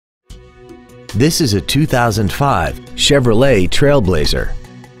This is a 2005 Chevrolet TrailBlazer.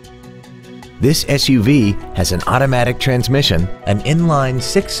 This SUV has an automatic transmission, an inline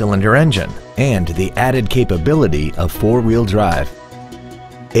 6-cylinder engine, and the added capability of 4-wheel drive.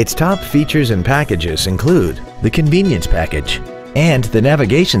 Its top features and packages include the convenience package, and the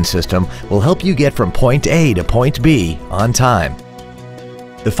navigation system will help you get from point A to point B on time.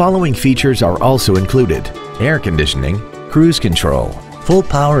 The following features are also included: air conditioning, cruise control, full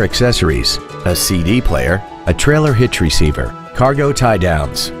power accessories, a CD player, a trailer hitch receiver, cargo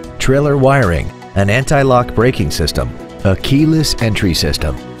tie-downs, trailer wiring, an anti-lock braking system, a keyless entry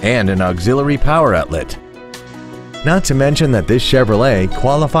system, and an auxiliary power outlet. Not to mention that this Chevrolet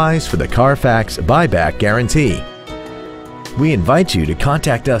qualifies for the Carfax buyback guarantee. We invite you to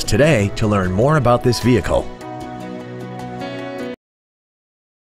contact us today to learn more about this vehicle.